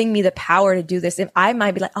he's giving me the power to do this, if I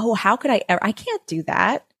might be like, oh, how could I ever? I can't do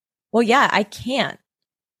that. Well, yeah, I can't.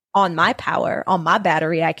 On my power, on my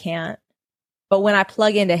battery, I can't. But when I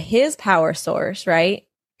plug into his power source, right?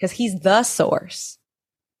 Because he's the source,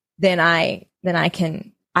 then I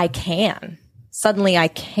can. Suddenly I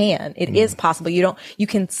can. It is possible. You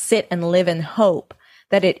can sit and live in hope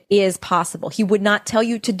that it is possible. He would not tell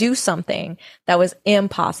you to do something that was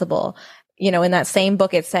impossible. In that same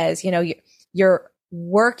book, it says, you're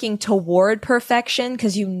working toward perfection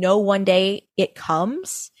because one day it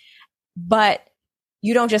comes. But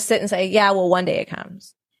you don't just sit and say, yeah, well, one day it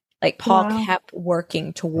comes. Like Paul kept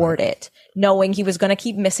working toward it, knowing he was going to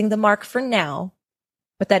keep missing the mark for now,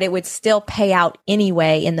 but that it would still pay out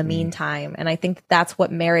anyway in the meantime. And I think that's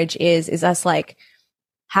what marriage is us like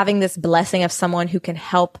having this blessing of someone who can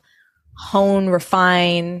help hone,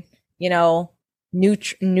 refine,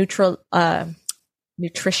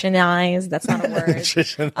 nutritionize. That's not a word.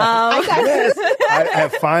 I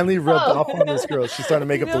have finally rubbed off on this girl. She's starting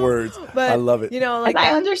to make up the words. But, I love it.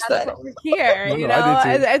 I understood. That's what we're here. No,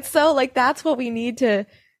 I did too. And so like that's what we need to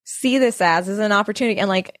see this as an opportunity. And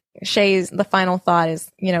like the final thought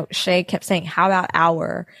is, Shea kept saying, "How about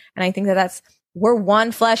our?" And I think we're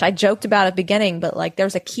one flesh. I joked about it at the beginning, but like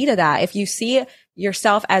there's a key to that. If you see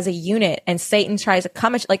yourself as a unit and Satan tries to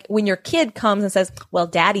come at you, like when your kid comes and says, "Well,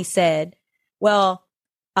 daddy said," well,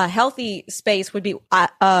 a healthy space would be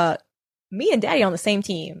me and daddy on the same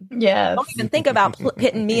team. Yeah. Don't even think about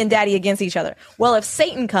pitting me and daddy against each other. Well, if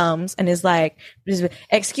Satan comes and is like,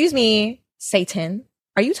 "Excuse me, Satan,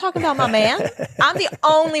 are you talking about my man?" I'm the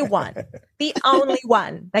only one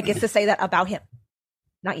that gets to say that about him.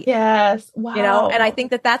 Not you. Yes. Wow. And I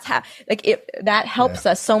think that's how, like, that helps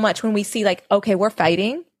us so much when we see, like, okay, we're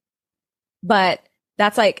fighting, but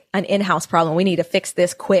that's like an in-house problem. We need to fix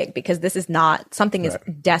this quick because this is not something is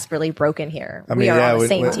desperately broken here. I mean, we are on the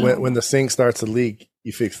same team. When the sink starts to leak,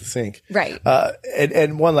 you fix the sink. Right.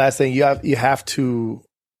 And one last thing, you have to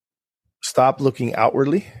stop looking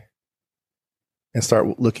outwardly and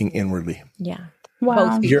start looking inwardly. Yeah.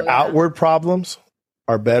 Wow. Your outward problems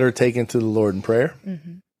are better taken to the Lord in prayer.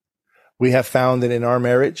 Mm-hmm. We have found that in our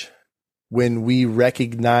marriage, when we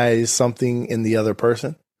recognize something in the other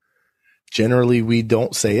person, generally we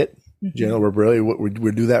don't say it. Mm-hmm. Generally,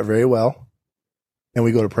 we do that very well, and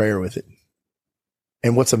we go to prayer with it.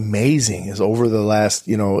 And what's amazing is over the last,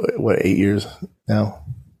 8 years now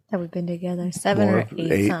that we've been together, 7 or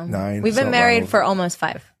 8, 9. We've been married for almost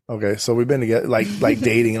 5. Okay, so we've been together, like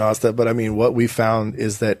dating and all that stuff. But I mean, what we found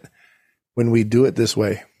is that when we do it this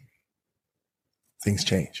way, things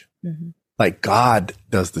change. Mm-hmm. Like God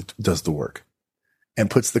does the work and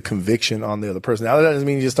puts the conviction on the other person. Now that doesn't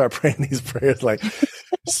mean you just start praying these prayers like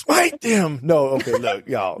smite them. No, okay, look,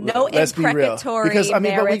 y'all. No, let's be real. Because but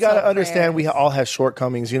we got to understand we all have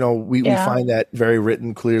shortcomings. We find that very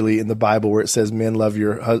written clearly in the Bible where it says, "Men, love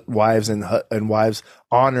your wives and wives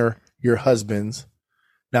honor your husbands."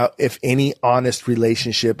 Now, if any honest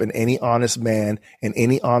relationship and any honest man and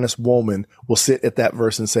any honest woman will sit at that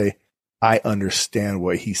verse and say, "I understand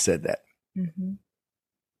why he said that." Mm-hmm.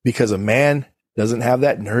 Because a man doesn't have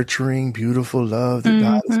that nurturing, beautiful love that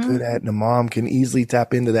God is good at. And a mom can easily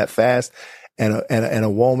tap into that fast. And a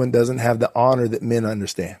woman doesn't have the honor that men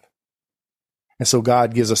understand. And so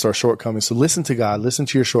God gives us our shortcomings. So listen to God, listen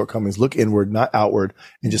to your shortcomings, look inward, not outward,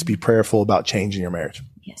 and just be prayerful about changing your marriage.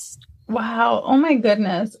 Yes. Wow. Oh my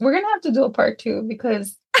goodness. We're going to have to do a part 2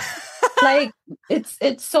 because like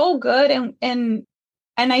it's so good. And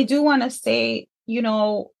I do want to say,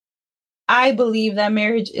 I believe that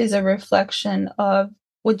marriage is a reflection of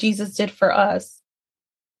what Jesus did for us,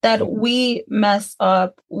 that we mess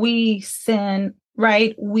up, we sin,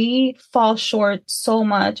 right? We fall short so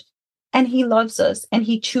much, and he loves us and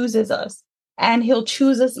he chooses us. And he'll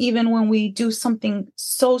choose us even when we do something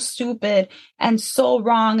so stupid and so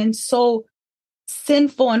wrong and so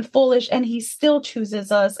sinful and foolish, and he still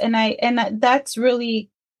chooses us. And that's really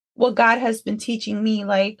what God has been teaching me.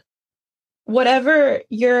 Like, whatever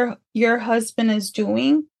your husband is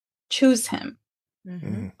doing, choose him.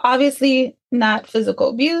 Mm-hmm. Obviously, not physical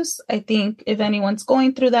abuse. I think if anyone's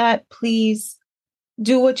going through that, please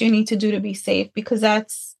do what you need to do to be safe, because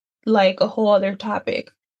that's like a whole other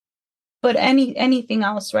topic. But anything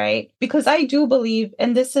else, right? Because I do believe,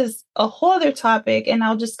 and this is a whole other topic, and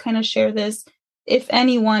I'll just kind of share this if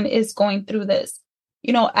anyone is going through this.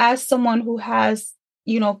 As someone who has,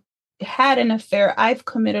 had an affair, I've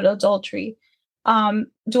committed adultery.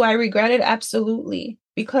 Do I regret it? Absolutely.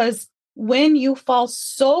 Because when you fall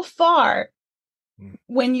so far,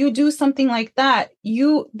 when you do something like that,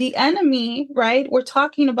 the enemy, right? We're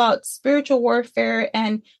talking about spiritual warfare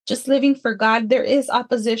and just living for God. There is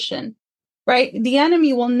opposition. Right? The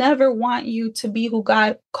enemy will never want you to be who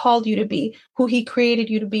God called you to be, who he created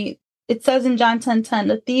you to be. It says in John 10:10,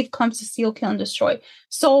 the thief comes to steal, kill, and destroy.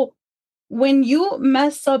 So when you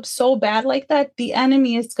mess up so bad like that, the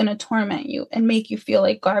enemy is going to torment you and make you feel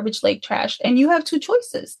like garbage, like trash. And you have 2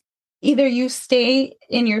 choices. Either you stay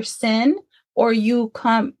in your sin or you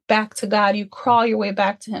come back to God, you crawl your way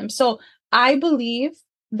back to him. So I believe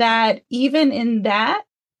that even in that,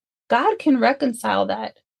 God can reconcile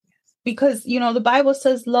that. Because, the Bible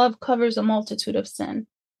says love covers a multitude of sin.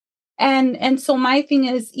 And so my thing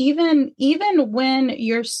is, even when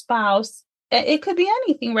your spouse, it could be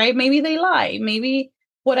anything, right? Maybe they lie, maybe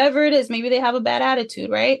whatever it is, maybe they have a bad attitude,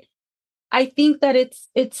 right? I think that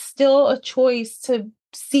it's still a choice to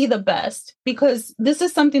see the best, because this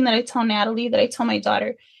is something that I tell Natalie, that I tell my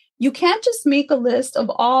daughter. you can't just make a list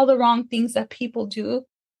of all the wrong things that people do,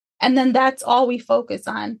 and then that's all we focus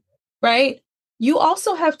on, right? You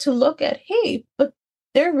also have to look at, hey, but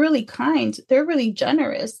they're really kind. They're really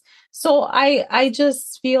generous. So I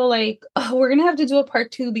just feel like we're going to have to do a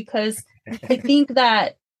part 2, because I think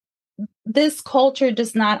that this culture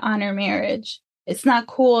does not honor marriage. It's not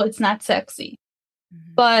cool. It's not sexy.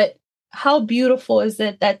 Mm-hmm. But how beautiful is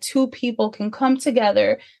it that two people can come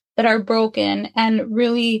together that are broken and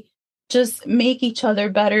really just make each other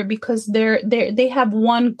better, because they have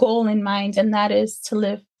one goal in mind, and that is to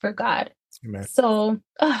live for God. Amen. So,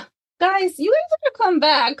 guys, you guys have to come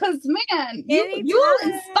back, because, man, you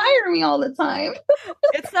inspire me all the time.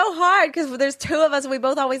 It's so hard because there's two of us. We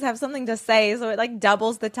both always have something to say, so it like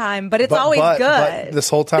doubles the time. But it's always good. But this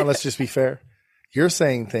whole time, let's just be fair. You're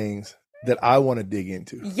saying things that I want to dig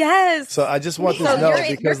into. Yes. So I just want to know,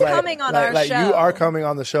 because you're coming on our show. You are coming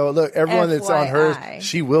on the show. Look, everyone that's on hers,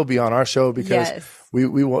 she will be on our show, because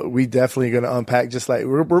we definitely going to unpack, just like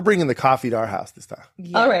we're bringing the coffee to our house this time.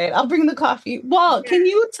 Yeah. All right, I'll bring the coffee. Well, can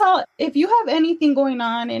you tell if you have anything going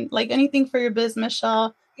on and like anything for your business, Shea?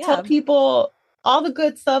 Yeah. Tell people all the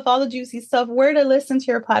good stuff, all the juicy stuff, where to listen to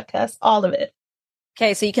your podcast, all of it.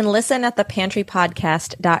 Okay, so you can listen at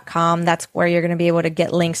thepantrypodcast.com. That's where you're going to be able to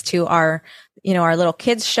get links to our little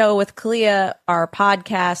kids show with Kalia, our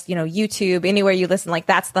podcast, YouTube, anywhere you listen, like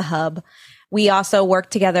that's the hub. We also work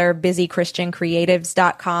together,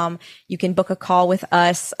 busychristiancreatives.com. You can book a call with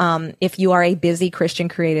us if you are a busy Christian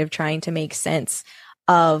creative trying to make sense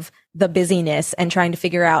of the busyness and trying to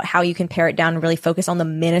figure out how you can pare it down and really focus on the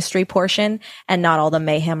ministry portion and not all the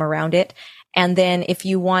mayhem around it. And then if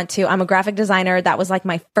you want to, I'm a graphic designer. That was like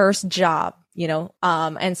my first job,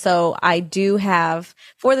 and so I do have,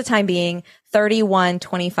 for the time being,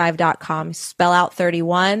 3125.com. Spell out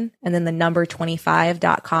 31 and then the number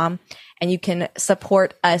 25.com. And you can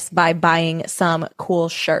support us by buying some cool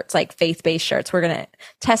shirts, like faith-based shirts. We're going to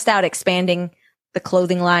test out expanding the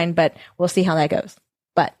clothing line, but we'll see how that goes.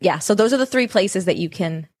 But yeah, so those are the 3 places that you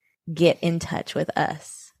can get in touch with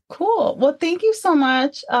us. Cool. Well, thank you so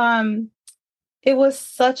much. It was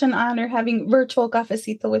such an honor having virtual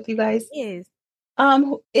cafecito with you guys. Yes.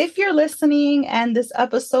 If you're listening and this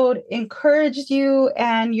episode encouraged you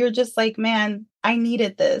and you're just like, man, I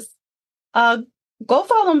needed this, go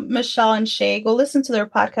follow Michelle and Shea. Go listen to their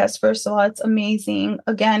podcast. First of all, it's amazing.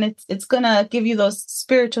 Again, it's going to give you those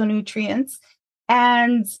spiritual nutrients.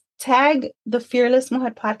 And tag the Fearless Mujer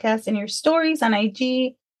podcast in your stories on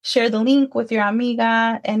IG. Share the link with your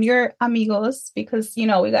amiga and your amigos, because, we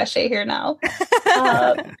got Shea here now.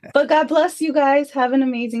 But God bless you guys. Have an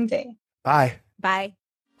amazing day. Bye. Bye.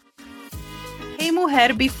 Hey,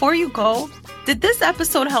 Mujer, before you go, did this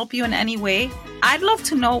episode help you in any way? I'd love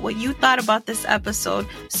to know what you thought about this episode,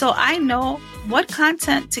 so I know what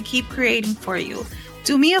content to keep creating for you.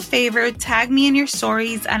 Do me a favor, tag me in your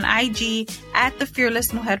stories on IG at the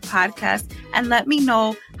Fearless Mujer podcast, and let me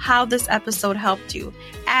know how this episode helped you.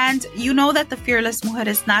 And you know that the Fearless Mujer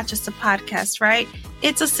is not just a podcast, right?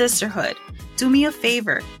 It's a sisterhood. Do me a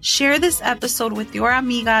favor, share this episode with your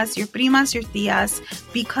amigas, your primas, your tias,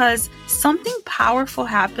 because something powerful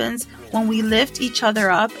happens when we lift each other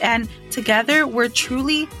up, and together we're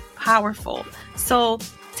truly powerful. So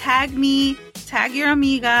tag me, tag your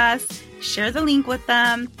amigas, share the link with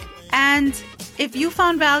them. And if you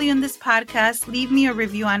found value in this podcast, leave me a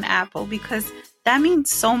review on Apple, because that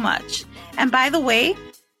means so much. And by the way,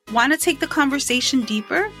 want to take the conversation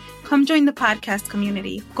deeper? Come join the podcast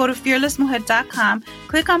community. Go to fearlessmujer.com,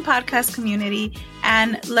 click on podcast community,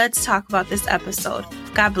 and let's talk about this episode.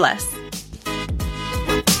 God bless.